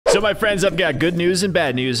So my friends, I've got good news and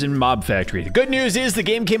bad news in Mob Factory. The good news is the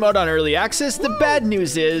game came out on early access. The bad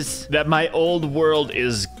news is that my old world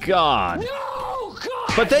is gone.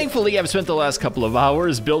 But thankfully, I've spent the last couple of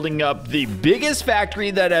hours building up the biggest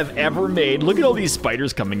factory that I've ever made. Look at all these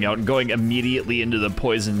spiders coming out and going immediately into the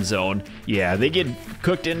poison zone. Yeah, they get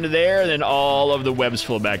cooked into there, and then all of the webs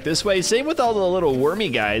flow back this way. Same with all the little wormy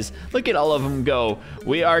guys. Look at all of them go.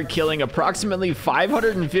 We are killing approximately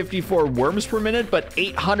 554 worms per minute, but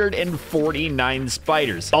 849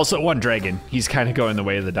 spiders. Also, one dragon. He's kind of going the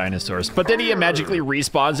way of the dinosaurs. But then he magically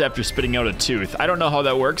respawns after spitting out a tooth. I don't know how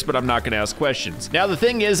that works, but I'm not going to ask questions. Now, the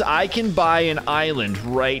thing is, I can buy an island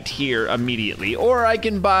right here immediately, or I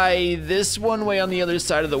can buy this one way on the other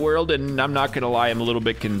side of the world, and I'm not gonna lie, I'm a little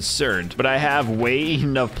bit concerned. But I have way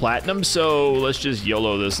enough platinum, so let's just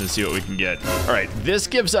YOLO this and see what we can get. All right, this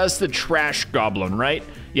gives us the trash goblin, right?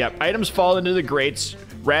 Yep, items fall into the grates,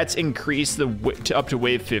 rats increase up to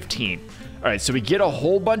wave 15. All right, so we get a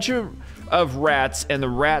whole bunch of rats, and the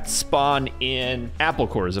rats spawn in apple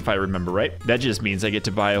cores, if I remember right. That just means I get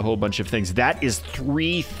to buy a whole bunch of things. That is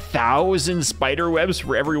 3,000 spider webs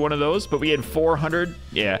for every one of those, but we had 400.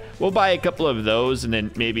 Yeah, we'll buy a couple of those and then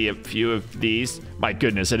maybe a few of these. My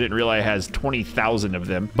goodness, I didn't realize it has 20,000 of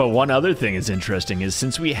them. But one other thing is interesting is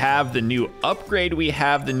since we have the new upgrade, we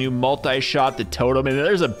have the new multi-shot, the totem, and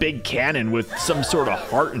there's a big cannon with some sort of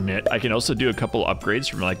heart in it. I can also do a couple upgrades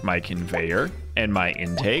from like my conveyor and my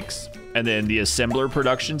intakes. And then the assembler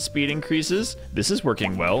production speed increases. This is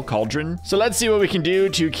working well, cauldron. So let's see what we can do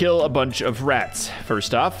to kill a bunch of rats.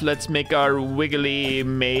 First off, let's make our wiggly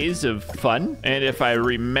maze of fun. And if I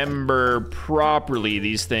remember properly,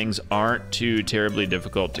 these things aren't too terribly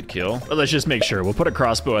difficult to kill. But let's just make sure. We'll put a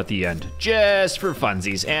crossbow at the end, just for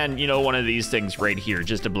funsies. And you know, one of these things right here,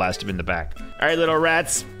 just to blast them in the back. All right, little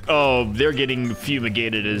rats. Oh, they're getting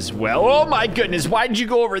fumigated as well. Oh my goodness, why did you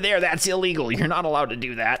go over there? That's illegal. You're not allowed to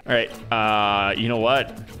do that. All right, you know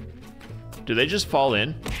what? Do they just fall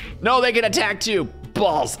in? No, they can attack too.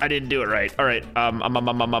 Balls, I didn't do it right. All right, all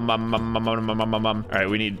right,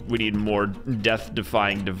 we need more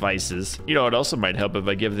death-defying devices. You know, it also might help if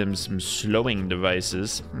I give them some slowing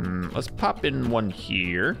devices. Let's pop in one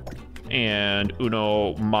here. And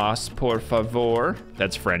uno más, por favor.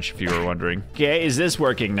 That's French, if you were wondering. Okay, is this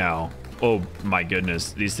working now? Oh my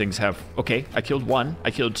goodness, these things have, okay, I killed one,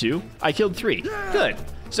 I killed two, I killed three, good.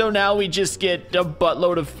 So now we just get a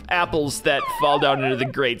buttload of apples that fall down into the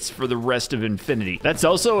grates for the rest of infinity. That's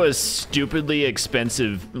also a stupidly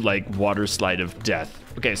expensive, like, water slide of death.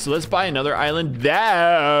 Okay, so let's buy another island. That,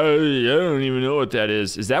 I don't even know what that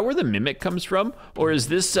is. Is that where the mimic comes from? Or is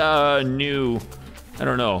this new, I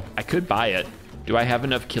don't know. I could buy it. Do I have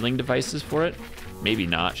enough killing devices for it? Maybe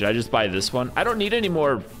not. Should I just buy this one? I don't need any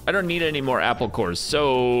more. I don't need any more apple cores.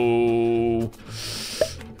 So,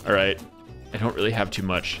 all right. I don't really have too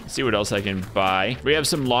much. Let's see what else I can buy. We have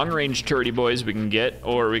some long-range turrety boys we can get,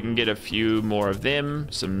 or we can get a few more of them.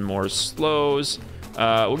 Some more slows.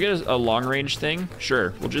 We'll get a long-range thing.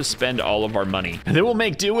 Sure. We'll just spend all of our money, and then we'll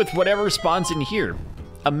make do with whatever spawns in here.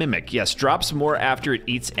 A mimic, yes, drops more after it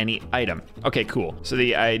eats any item. Okay, cool. So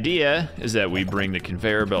the idea is that we bring the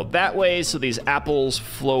conveyor belt that way, so these apples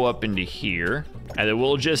flow up into here, and then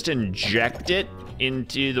we'll just inject it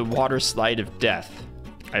into the water slide of death.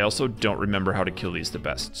 I also don't remember how to kill these the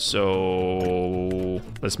best, so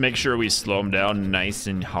let's make sure we slow them down nice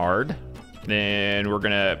and hard. Then we're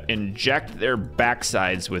gonna inject their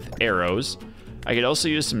backsides with arrows. I could also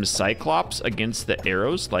use some Cyclops against the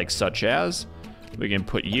arrows, like such as. We can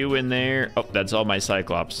put you in there. Oh, that's all my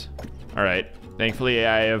Cyclops. All right. Thankfully,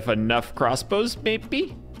 I have enough crossbows,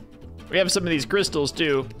 maybe? We have some of these crystals,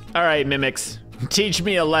 too. All right, mimics. Teach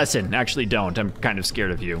me a lesson. Actually, don't. I'm kind of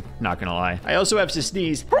scared of you. Not gonna lie. I also have to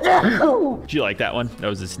sneeze. Did you like that one? That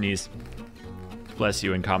was a sneeze. Bless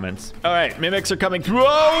you in comments. All right, mimics are coming through.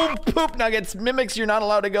 Oh, poop nuggets. Mimics, you're not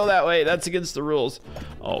allowed to go that way. That's against the rules.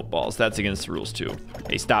 Oh, balls. That's against the rules, too.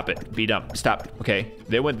 Hey, stop it. Be dumb. Stop. Okay,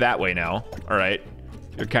 they went that way now. All right.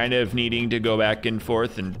 You're kind of needing to go back and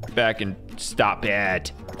forth and back and stop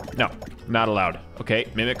it. No, not allowed. Okay,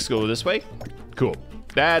 mimics go this way. Cool.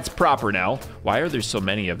 That's proper now. Why are there so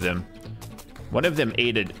many of them? One of them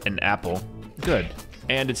ate an apple. Good.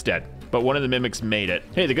 And it's dead. But one of the mimics made it.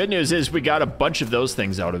 Hey, the good news is we got a bunch of those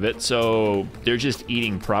things out of it, so they're just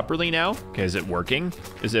eating properly now. Okay, is it working?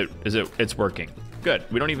 It's working. Good,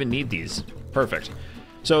 we don't even need these. Perfect.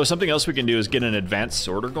 So something else we can do is get an advanced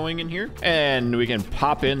sorter going in here, and we can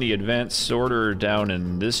pop in the advanced sorter down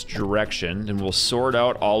in this direction, and we'll sort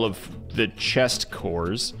out all of the chest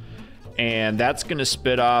cores. And that's gonna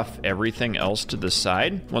spit off everything else to the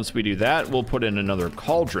side. Once we do that, we'll put in another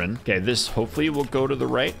cauldron. Okay, this hopefully will go to the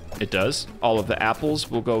right. It does. All of the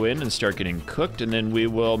apples will go in and start getting cooked, and then we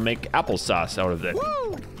will make applesauce out of it.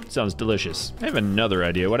 Woo! Sounds delicious. I have another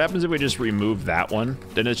idea. What happens if we just remove that one?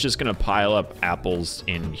 Then it's just gonna pile up apples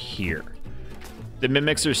in here. The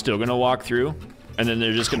mimics are still gonna walk through, and then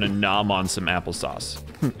they're just gonna nom on some applesauce.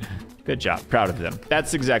 Good job, proud of them.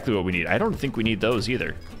 That's exactly what we need. I don't think we need those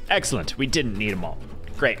either. Excellent, we didn't need them all.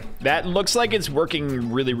 Great, that looks like it's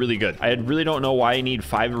working really, really good. I really don't know why I need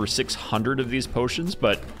 500 or 600 of these potions,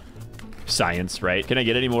 but science, right? Can I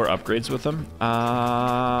get any more upgrades with them?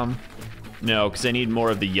 No, because I need more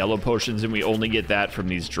of the yellow potions, and we only get that from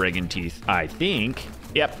these dragon teeth, I think.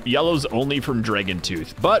 Yep, yellow's only from dragon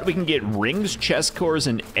tooth, but we can get rings, chest cores,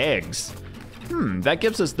 and eggs. That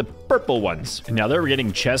gives us the purple ones. And now that we're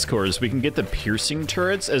getting chest cores, we can get the piercing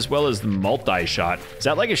turrets as well as the multi-shot. Is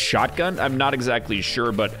that like a shotgun? I'm not exactly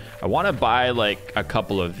sure, but I want to buy like a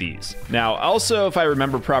couple of these. Now, also, if I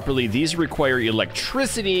remember properly, these require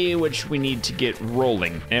electricity, which we need to get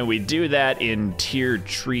rolling. And we do that in tier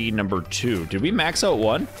tree number 2. Did we max out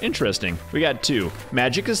 1? Interesting. We got 2.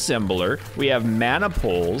 Magic assembler. We have mana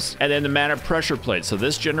poles, and then the mana pressure plate. So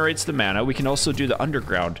this generates the mana. We can also do the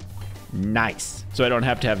underground. Nice. So I don't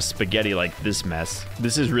have to have spaghetti like this mess.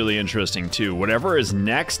 This is really interesting too. Whatever is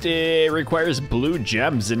next, it requires blue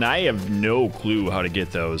gems, and I have no clue how to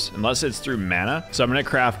get those unless it's through mana. So I'm gonna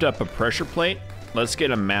craft up a pressure plate. Let's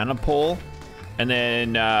get a mana pole, and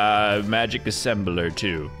then magic assembler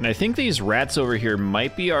too. And I think these rats over here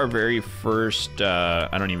might be our very first,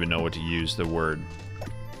 I don't even know what to use the word.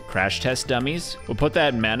 Crash test dummies. We'll put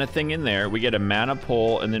that mana thing in there. We get a mana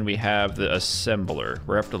pole, and then we have the assembler.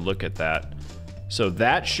 We'll have to look at that. So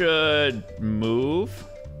that should move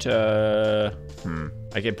to,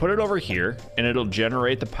 I can put it over here, and it'll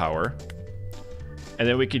generate the power. And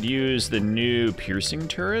then we could use the new piercing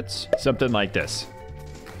turrets. Something like this.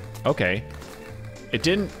 Okay.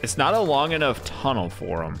 It's not a long enough tunnel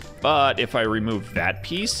for them, but if I remove that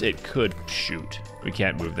piece, it could shoot. We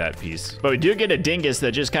can't move that piece. But we do get a dingus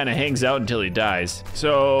that just kind of hangs out until he dies.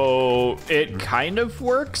 So it kind of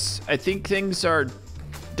works. I think things are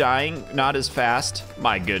dying not as fast.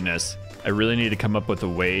 My goodness. I really need to come up with a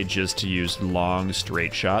way just to use long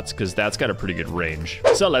straight shots, because that's got a pretty good range.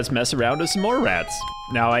 So let's mess around with some more rats.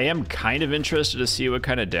 Now I am kind of interested to see what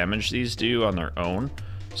kind of damage these do on their own.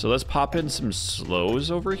 So let's pop in some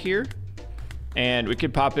slows over here. And we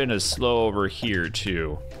could pop in a slow over here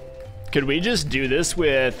too. Could we just do this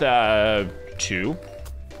with 2?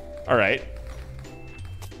 All right.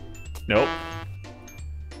 Nope.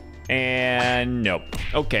 And nope.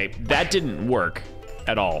 Okay, that didn't work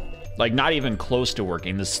at all. Like, not even close to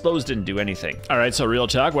working. The slows didn't do anything. All right, so real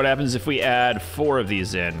talk, what happens if we add 4 of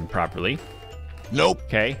these in properly? Nope.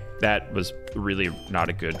 Okay, that was really not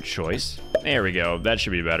a good choice. There we go, that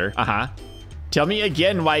should be better. Tell me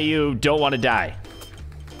again why you don't want to die.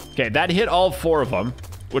 Okay, that hit all 4 of them,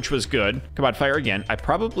 which was good. Come on, fire again. I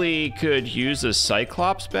probably could use a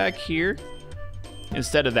Cyclops back here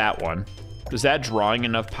instead of that one. Is that drawing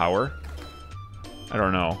enough power? I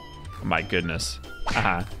don't know. Oh my goodness.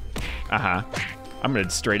 I'm gonna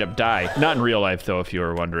straight up die. Not in real life though, if you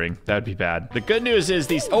were wondering. That would be bad. The good news is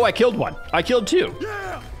these, oh, I killed one. I killed 2.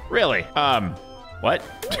 Yeah. Really? What?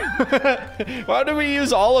 Why do we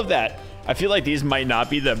use all of that? I feel like these might not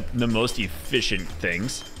be the most efficient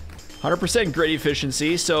things. 100% grid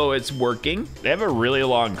efficiency, so it's working. They have a really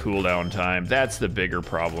long cooldown time. That's the bigger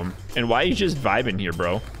problem. And why are you just vibing here,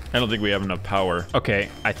 bro? I don't think we have enough power. Okay,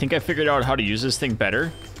 I think I figured out how to use this thing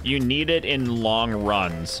better. You need it in long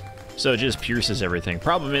runs, so it just pierces everything.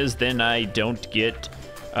 Problem is, then I don't get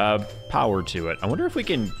power to it. I wonder if we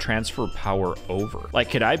can transfer power over. Like,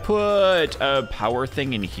 could I put a power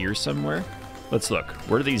thing in here somewhere? Let's look.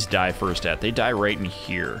 Where do these die first at? They die right in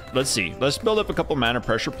here. Let's see. Let's build up a couple mana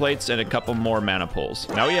pressure plates and a couple more mana poles.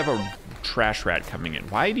 Now we have a trash rat coming in.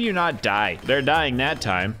 Why do you not die? They're dying that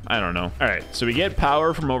time. I don't know. All right, so we get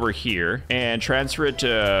power from over here and transfer it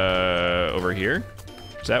to over here.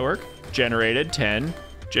 Does that work? Generated 10,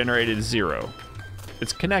 generated 0.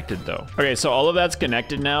 It's connected though. Okay, so all of that's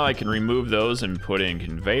connected now. I can remove those and put in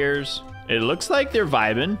conveyors. It looks like they're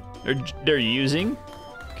vibing. They're using,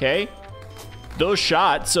 okay. Those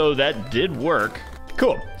shot, so that did work.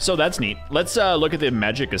 Cool, so that's neat. Let's look at the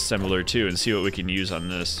magic assembler too and see what we can use on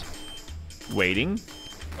this. Waiting.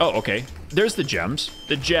 Oh, okay. There's the gems.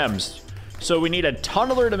 The gems. So we need a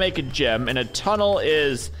tunneler to make a gem, and a tunnel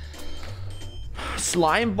is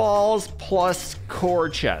Slime balls plus core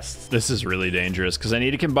chests. This is really dangerous because I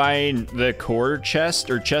need to combine the core chest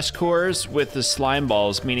or chest cores with the slime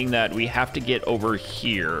balls, meaning that we have to get over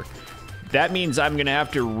here. That means I'm gonna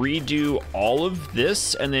have to redo all of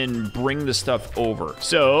this and then bring the stuff over.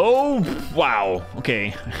 So, wow,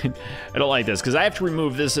 okay. I don't like this because I have to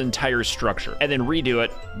remove this entire structure and then redo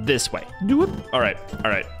it this way. All right,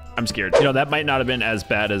 I'm scared. You know, that might not have been as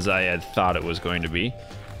bad as I had thought it was going to be.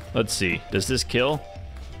 Let's see, does this kill?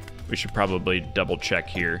 We should probably double check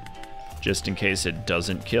here just in case it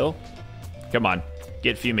doesn't kill. Come on,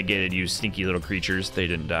 get fumigated, you sneaky little creatures. They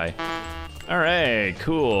didn't die. All right,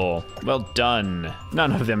 cool. Well done.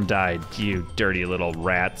 None of them died, you dirty little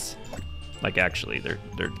rats. Like, actually,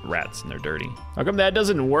 they're rats and they're dirty. How come that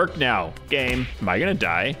doesn't work now, game? Am I gonna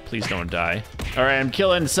die? Please don't die. All right, I'm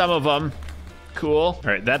killing some of them. Cool. All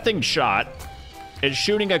right, that thing shot. It's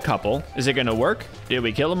shooting a couple. Is it gonna work? Did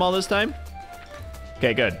we kill them all this time?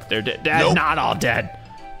 Okay, good. They're dead. Nope. Not all dead.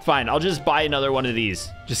 Fine, I'll just buy another one of these.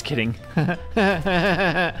 Just kidding.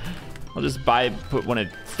 I'll just put one of,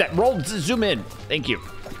 roll, zoom in. Thank you.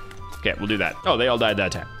 Okay, we'll do that. Oh, they all died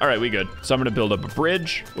that time. All right, we good. So I'm gonna build up a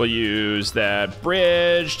bridge. We'll use that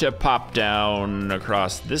bridge to pop down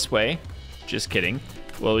across this way. Just kidding.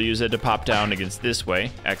 We'll use it to pop down against this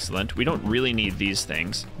way. Excellent. We don't really need these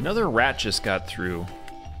things. Another rat just got through.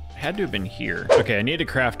 Had to have been here. Okay, I need to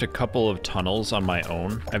craft a couple of tunnels on my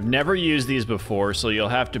own. I've never used these before, so you'll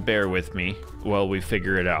have to bear with me while we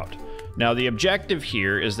figure it out. Now, the objective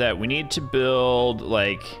here is that we need to build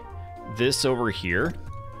like this over here.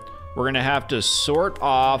 We're gonna have to sort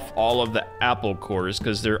off all of the apple cores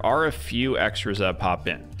because there are a few extras that pop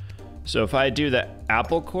in. So if I do the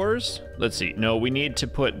apple cores, let's see. No, we need to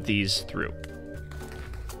put these through.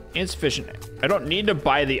 Insufficient. I don't need to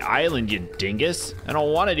buy the island, you dingus. I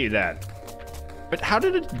don't want to do that. But how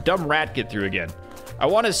did a dumb rat get through again? I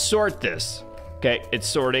want to sort this. Okay, it's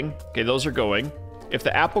sorting. Okay, those are going. If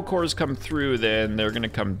the apple cores come through, then they're gonna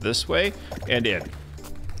come this way and in.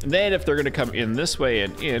 And then if they're gonna come in this way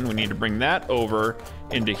and in, we need to bring that over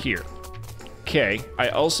into here. Okay, I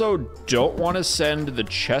also don't want to send the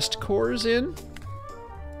chest cores in.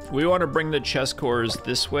 We want to bring the chest cores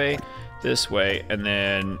this way, and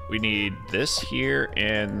then we need this here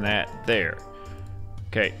and that there.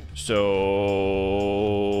 Okay,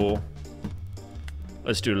 so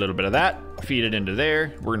let's do a little bit of that. Feed it into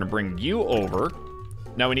there. We're gonna bring you over.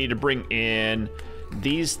 Now we need to bring in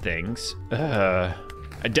these things. I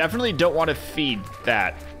definitely don't want to feed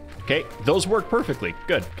that. Okay, those work perfectly.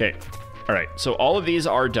 Good, okay. All right, so all of these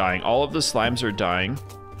are dying. All of the slimes are dying,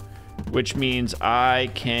 which means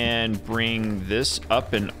I can bring this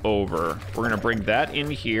up and over. We're gonna bring that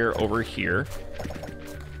in here, over here.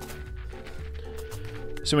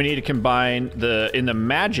 So we need to combine in the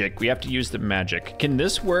magic, we have to use the magic. Can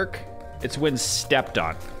this work? It's when stepped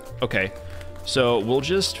on. Okay, so we'll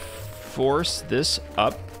just force this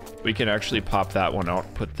up. We can actually pop that one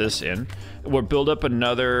out, put this in. We'll build up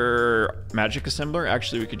another magic assembler.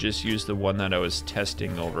 Actually, we could just use the one that I was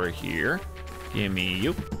testing over here. Give me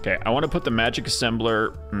you. Okay, I want to put the magic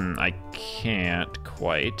assembler. I can't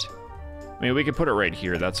quite. I mean, we could put it right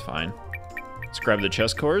here. That's fine. Let's grab the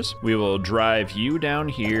chest cores. We will drive you down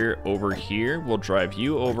here, over here. We'll drive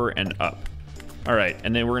you over and up. All right,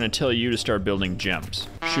 and then we're going to tell you to start building gems.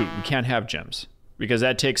 Shoot, we can't have gems because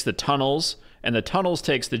that takes the tunnels, and the tunnels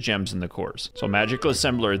takes the gems and the cores. So magic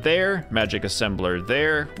assembler there, magic assembler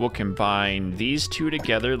there. We'll combine these two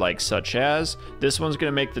together like such as. This one's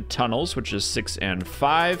gonna make the tunnels, which is 6 and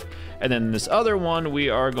 5. And then this other one, we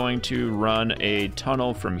are going to run a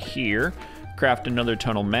tunnel from here, craft another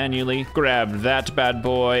tunnel manually, grab that bad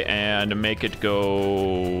boy and make it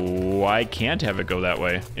go, I can't have it go that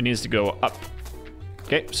way. It needs to go up.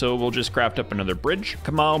 Okay, so we'll just craft up another bridge.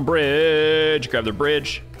 Come on, bridge, grab the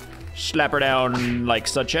bridge. Slap her down like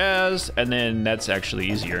such as, and then that's actually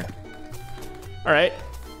easier. All right,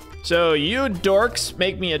 so you dorks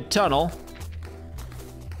make me a tunnel.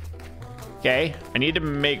 Okay, I need to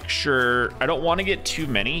make sure, I don't want to get too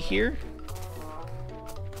many here.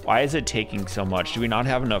 Why is it taking so much? Do we not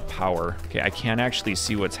have enough power? Okay, I can't actually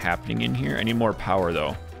see what's happening in here. I need more power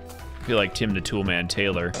though. I feel like Tim the Toolman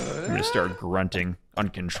Taylor. I'm gonna start grunting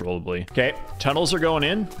uncontrollably. Okay, tunnels are going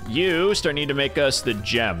in. You start need to make us the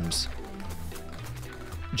gems.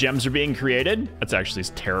 Gems are being created. That's actually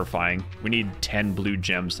terrifying. We need 10 blue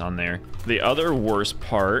gems on there. The other worst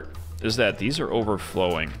part is that these are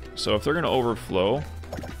overflowing. So if they're gonna overflow,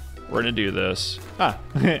 we're gonna do this. Ah,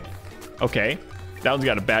 okay. That one's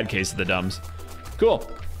got a bad case of the dumbs. Cool.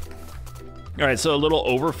 All right, so a little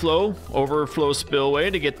overflow spillway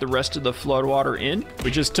to get the rest of the flood water in.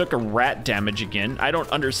 We just took a rat damage again. I don't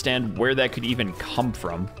understand where that could even come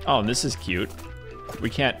from. Oh, and this is cute. We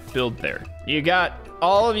can't build there.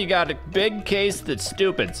 All of you got a big case that's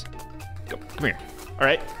stupids. Come here. All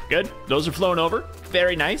right, good. Those are flowing over.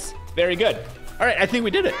 Very nice, very good. All right, I think we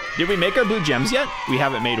did it. Did we make our blue gems yet? We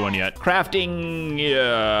haven't made one yet. Crafting,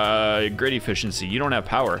 grid efficiency. You don't have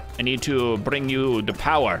power. I need to bring you the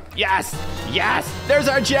power. Yes, yes, there's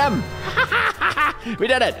our gem. We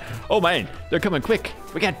did it. Oh man, they're coming quick.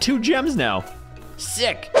 We got 2 gems now.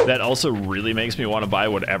 Sick. That also really makes me want to buy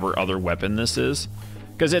whatever other weapon this is,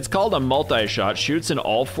 because it's called a multi-shot, shoots in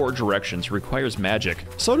all 4 directions, requires magic.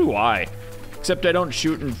 So do I, except I don't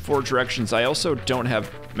shoot in 4 directions. I also don't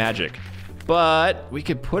have magic. But we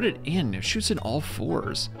could put it in. It shoots in all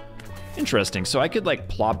 4s. Interesting. So I could like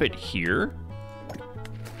plop it here,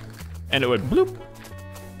 and it would bloop.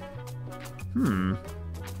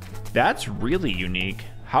 That's really unique.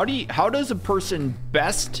 How does a person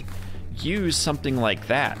best use something like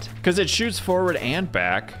that? Because it shoots forward and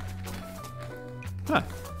back. Huh.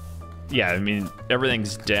 Yeah, I mean,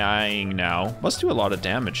 everything's dying now. Must do a lot of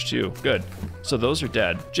damage too. Good. So those are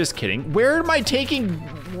dead. Just kidding. Where am I taking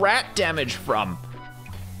rat damage from?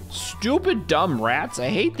 Stupid, dumb rats. I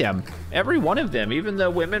hate them. Every one of them, even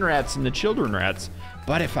the women rats and the children rats.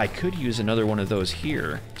 But if I could use another one of those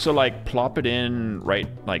here. So like plop it in right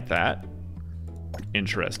like that.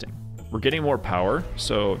 Interesting. We're getting more power,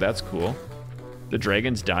 so that's cool. The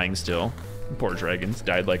dragon's dying still. Poor dragons,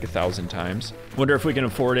 died like 1,000 times. Wonder if we can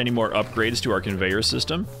afford any more upgrades to our conveyor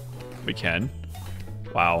system. We can.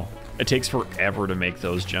 Wow, it takes forever to make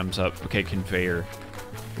those jumps up. Okay, conveyor.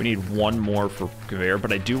 We need 1 more for conveyor,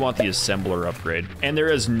 but I do want the assembler upgrade. And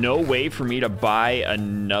there is no way for me to buy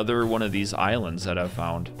another one of these islands that I've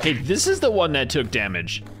found. Hey, this is the one that took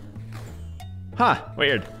damage. Huh,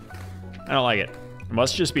 weird. I don't like it.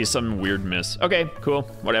 Must just be some weird miss. Okay, cool,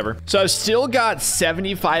 whatever. So I've still got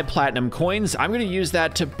 75 platinum coins. I'm gonna use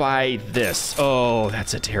that to buy this. Oh,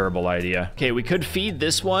 that's a terrible idea. Okay, we could feed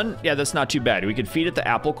this one. Yeah, that's not too bad. We could feed it the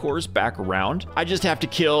apple cores back around. I just have to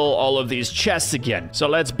kill all of these chests again. So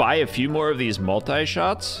let's buy a few more of these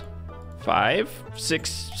multi-shots. 5,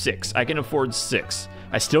 6, 6. I can afford 6.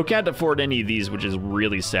 I still can't afford any of these, which is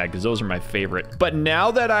really sad because those are my favorite. But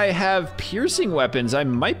now that I have piercing weapons, I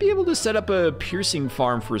might be able to set up a piercing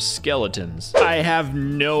farm for skeletons. I have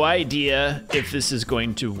no idea if this is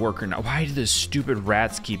going to work or not. Why do the stupid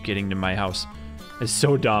rats keep getting to my house? It's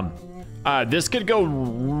so dumb. This could go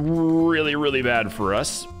really, really bad for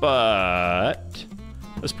us, but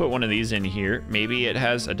let's put one of these in here. Maybe it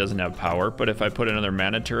doesn't have power, but if I put another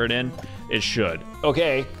mana turret in, it should.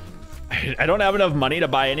 Okay. I don't have enough money to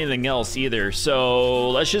buy anything else either, so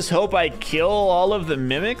let's just hope I kill all of the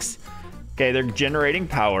mimics. Okay, they're generating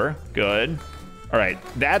power. Good. All right,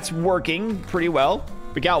 that's working pretty well.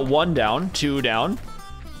 We got 1 down, 2 down.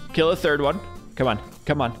 Kill a 3rd one. Come on,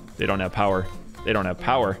 come on. They don't have power. They don't have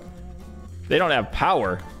power. They don't have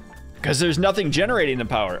power because there's nothing generating the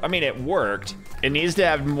power. I mean, it worked. It needs to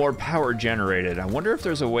have more power generated. I wonder if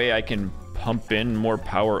there's a way I can pump in more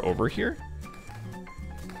power over here.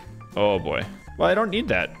 Oh boy. Well, I don't need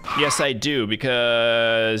that. Yes, I do,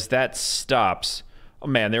 because that stops. Oh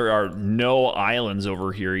man, there are no islands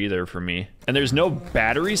over here either for me. And there's no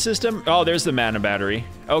battery system? Oh, there's the mana battery.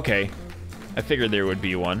 Okay. I figured there would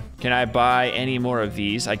be one. Can I buy any more of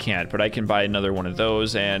these? I can't, but I can buy another one of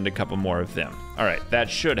those and a couple more of them. All right, that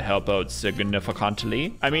should help out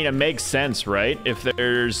significantly. I mean, it makes sense, right? If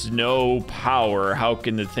there's no power, how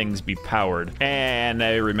can the things be powered? And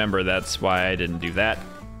I remember that's why I didn't do that.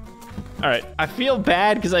 All right, I feel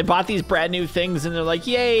bad because I bought these brand new things and they're like,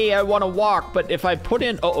 yay, I want to walk. But if I put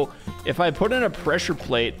in, if I put in a pressure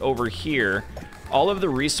plate over here, all of the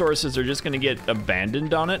resources are just going to get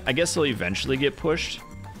abandoned on it. I guess they'll eventually get pushed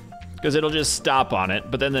because it'll just stop on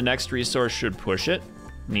it. But then the next resource should push it.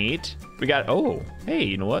 Neat. We got, oh, hey,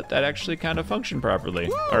 you know what? That actually kind of functioned properly.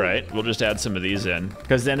 Woo! All right, we'll just add some of these in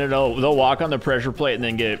because then they'll walk on the pressure plate and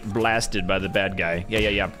then get blasted by the bad guy.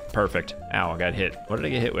 Yeah, perfect. Ow, I got hit. What did I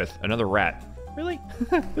get hit with? Another rat. Really?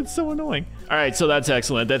 That's so annoying. All right, so that's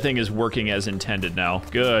excellent. That thing is working as intended now.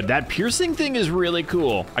 Good. That piercing thing is really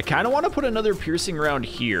cool. I kind of want to put another piercing around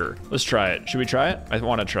here. Let's try it. Should we try it? I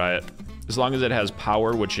want to try it. As long as it has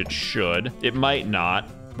power, which it should. It might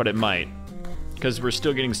not, but it might. Because we're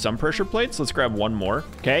still getting some pressure plates. Let's grab one more.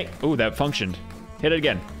 Okay. Oh, that functioned. Hit it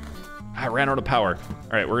again. I ran out of power. All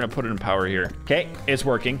right, we're gonna put it in power here. Okay, it's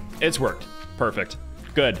working. It's worked. Perfect.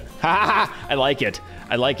 Good. Ha ha ha! I like it.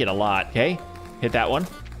 I like it a lot. Okay, hit that one.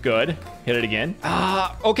 Good. Hit it again.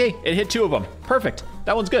 Okay, it hit 2 of them. Perfect.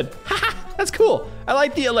 That one's good. Ha ha! That's cool. I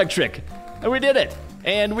like the electric. And we did it.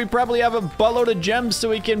 And we probably have a buttload of gems so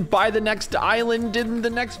we can buy the next island in the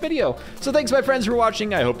next video. So thanks, my friends, for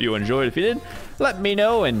watching. I hope you enjoyed. If you did, let me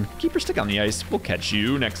know and keep your stick on the ice. We'll catch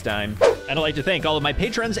you next time. And I'd like to thank all of my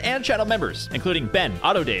patrons and channel members, including Ben,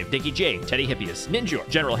 Otto Dave, Dickie J, Teddy Hippias, Ninjor,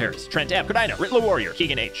 General Harris, Trent M, Kodino, Ritla Warrior,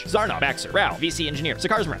 Keegan H, Zarnoff, Baxter, Rao, VC Engineer,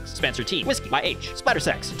 Sakars Rex, Spencer T, Whiskey, YH,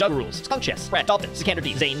 Splattersex, Doug Rules, Skunk Chess, Brad Dolphin, Sikander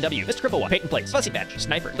D, Zane W, Mr. Cripple One, Peyton Place, Fussy Badge,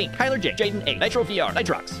 Sniper, Link, Kyler J, Jaden A, Nitro VR,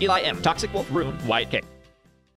 Nitrox, Eli M, Toxic Wolf, Rune, White,